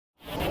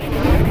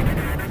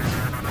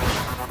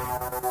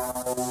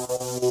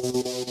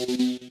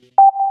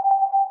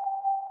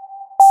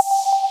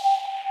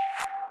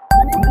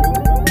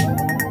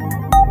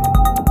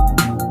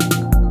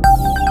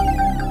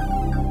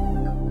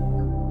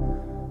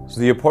So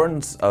the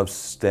importance of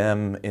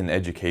STEM in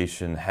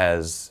education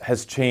has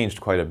changed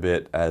quite a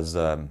bit as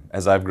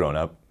I've grown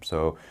up.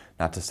 So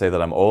not to say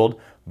that I'm old,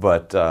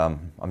 but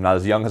I'm not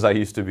as young as I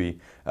used to be.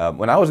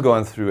 When I was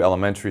going through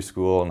elementary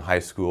school and high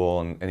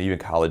school and even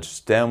college,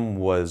 STEM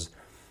was,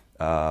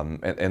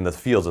 and the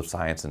fields of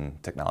science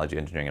and technology,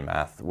 engineering and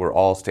math were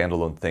all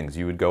standalone things.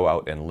 You would go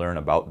out and learn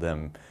about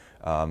them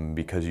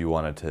because you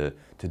wanted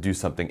to do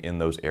something in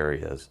those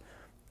areas.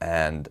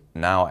 And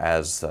now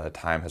as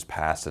time has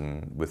passed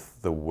and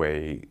with the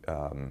way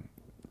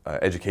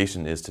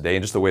education is today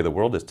and just the way the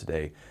world is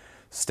today,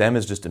 STEM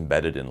is just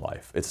embedded in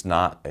life. It's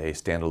not a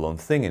standalone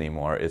thing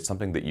anymore. It's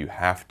something that you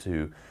have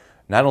to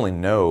not only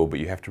know, but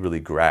you have to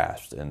really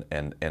grasp and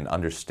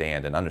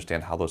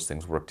understand how those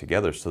things work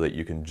together so that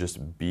you can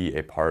just be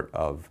a part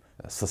of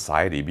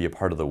society, be a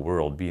part of the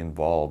world, be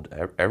involved.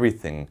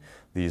 Everything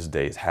these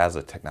days has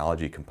a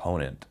technology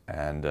component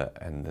and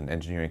an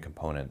engineering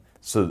component.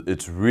 So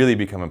it's really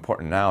become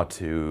important now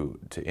to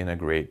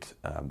integrate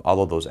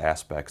all of those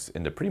aspects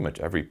into pretty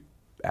much every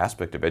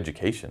aspect of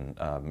education,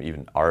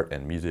 even art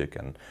and music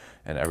and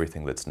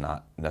everything that's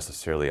not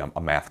necessarily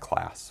a math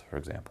class, for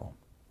example.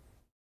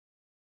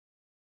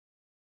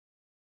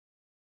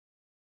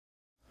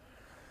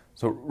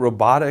 So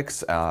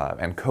robotics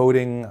and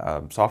coding,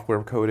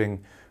 software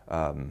coding,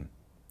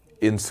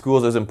 in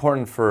schools is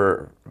important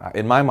for,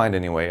 in my mind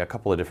anyway, a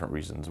couple of different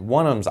reasons.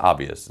 One of them is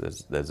obvious,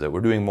 is that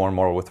we're doing more and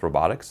more with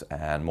robotics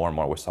and more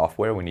with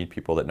software. We need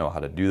people that know how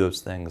to do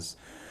those things.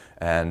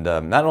 And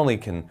not only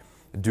can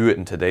do it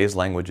in today's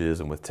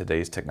languages and with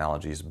today's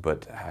technologies,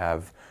 but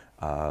have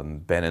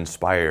been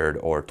inspired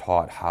or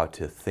taught how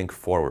to think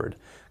forward.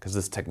 Because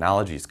this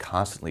technology is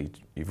constantly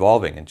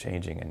evolving and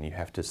changing and you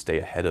have to stay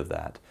ahead of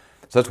that.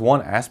 So that's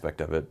one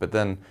aspect of it. But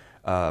then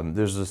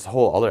there's this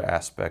whole other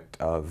aspect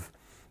of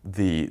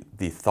the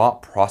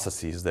thought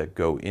processes that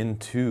go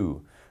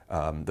into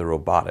the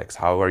robotics.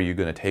 How are you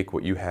going to take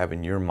what you have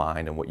in your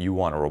mind and what you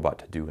want a robot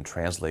to do and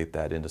translate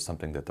that into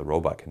something that the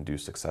robot can do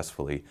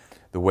successfully?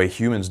 The way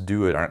humans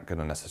do it aren't going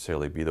to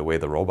necessarily be the way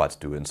the robots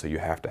do it, and so you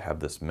have to have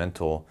this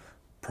mental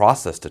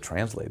process to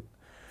translate.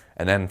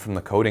 And then from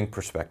the coding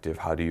perspective,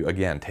 how do you,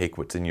 again, take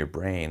what's in your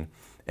brain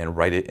and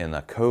write it in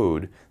a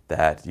code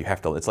that you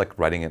have to, it's like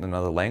writing it in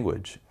another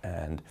language.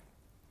 And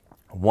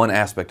one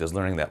aspect is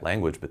learning that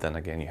language, but then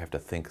again, you have to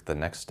think the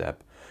next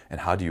step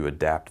and how do you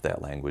adapt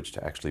that language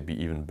to actually be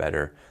even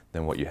better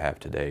than what you have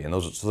today. And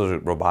those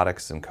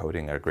robotics and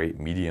coding are great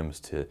mediums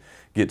to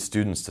get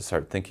students to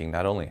start thinking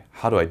not only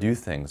how do I do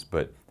things,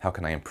 but how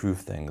can I improve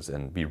things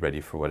and be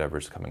ready for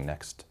whatever's coming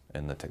next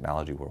in the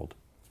technology world.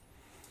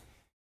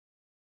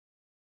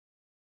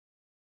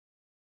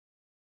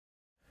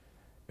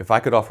 If I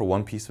could offer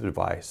one piece of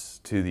advice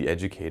to the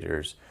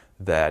educators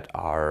that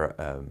are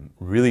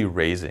really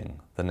raising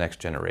the next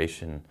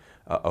generation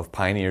of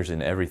pioneers in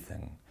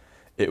everything,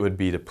 it would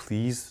be to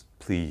please,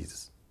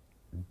 please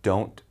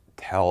don't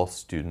tell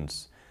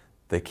students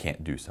they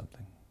can't do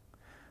something.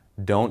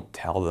 Don't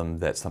tell them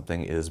that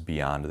something is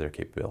beyond their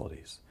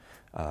capabilities.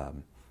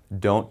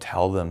 Don't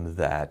tell them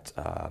that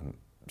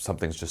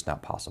something's just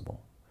not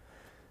possible.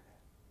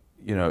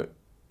 You know,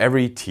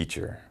 every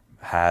teacher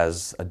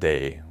has a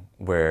day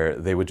where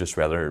they would just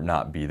rather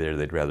not be there.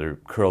 They'd rather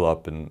curl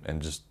up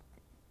and just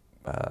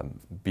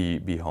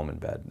be home in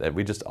bed.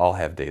 We just all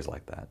have days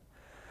like that.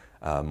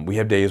 We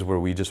have days where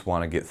we just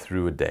want to get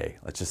through a day.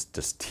 Let's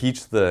just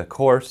teach the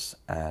course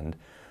and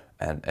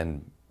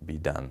be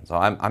done. So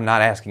I'm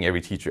not asking every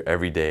teacher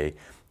every day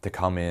to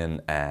come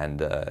in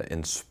and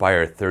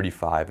inspire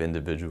 35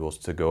 individuals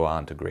to go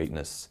on to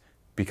greatness,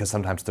 because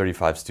sometimes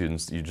 35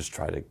 students you just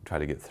try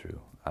to get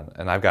through.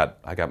 And I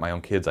got my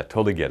own kids. I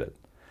totally get it.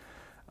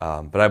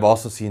 But I've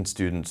also seen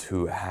students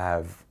who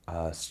have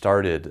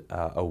started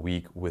a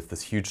week with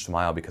this huge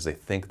smile because they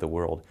think the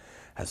world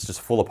is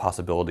just full of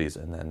possibilities,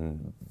 and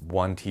then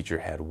one teacher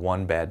had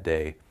one bad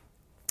day,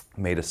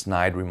 made a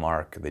snide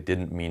remark they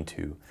didn't mean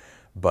to,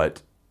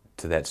 but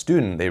to that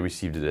student they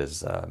received it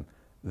as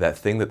that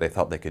thing that they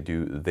thought they could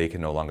do, they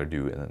can no longer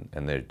do,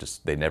 and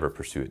they never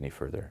pursue it any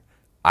further.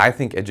 I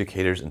think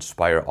educators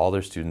inspire all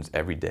their students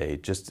every day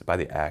just by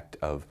the act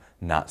of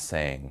not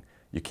saying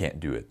you can't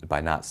do it, by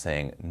not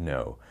saying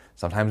no.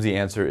 Sometimes the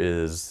answer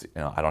is,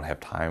 I don't have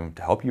time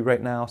to help you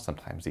right now.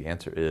 Sometimes the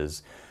answer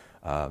is,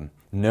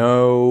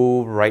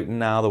 no, right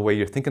now the way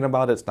you're thinking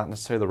about it's not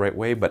necessarily the right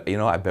way, but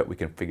I bet we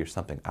can figure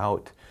something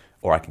out,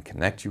 or I can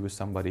connect you with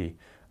somebody.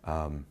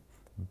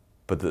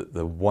 But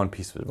the one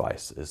piece of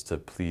advice is to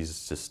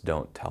please just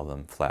don't tell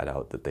them flat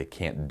out that they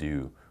can't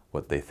do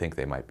what they think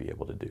they might be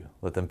able to do.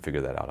 Let them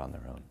figure that out on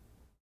their own.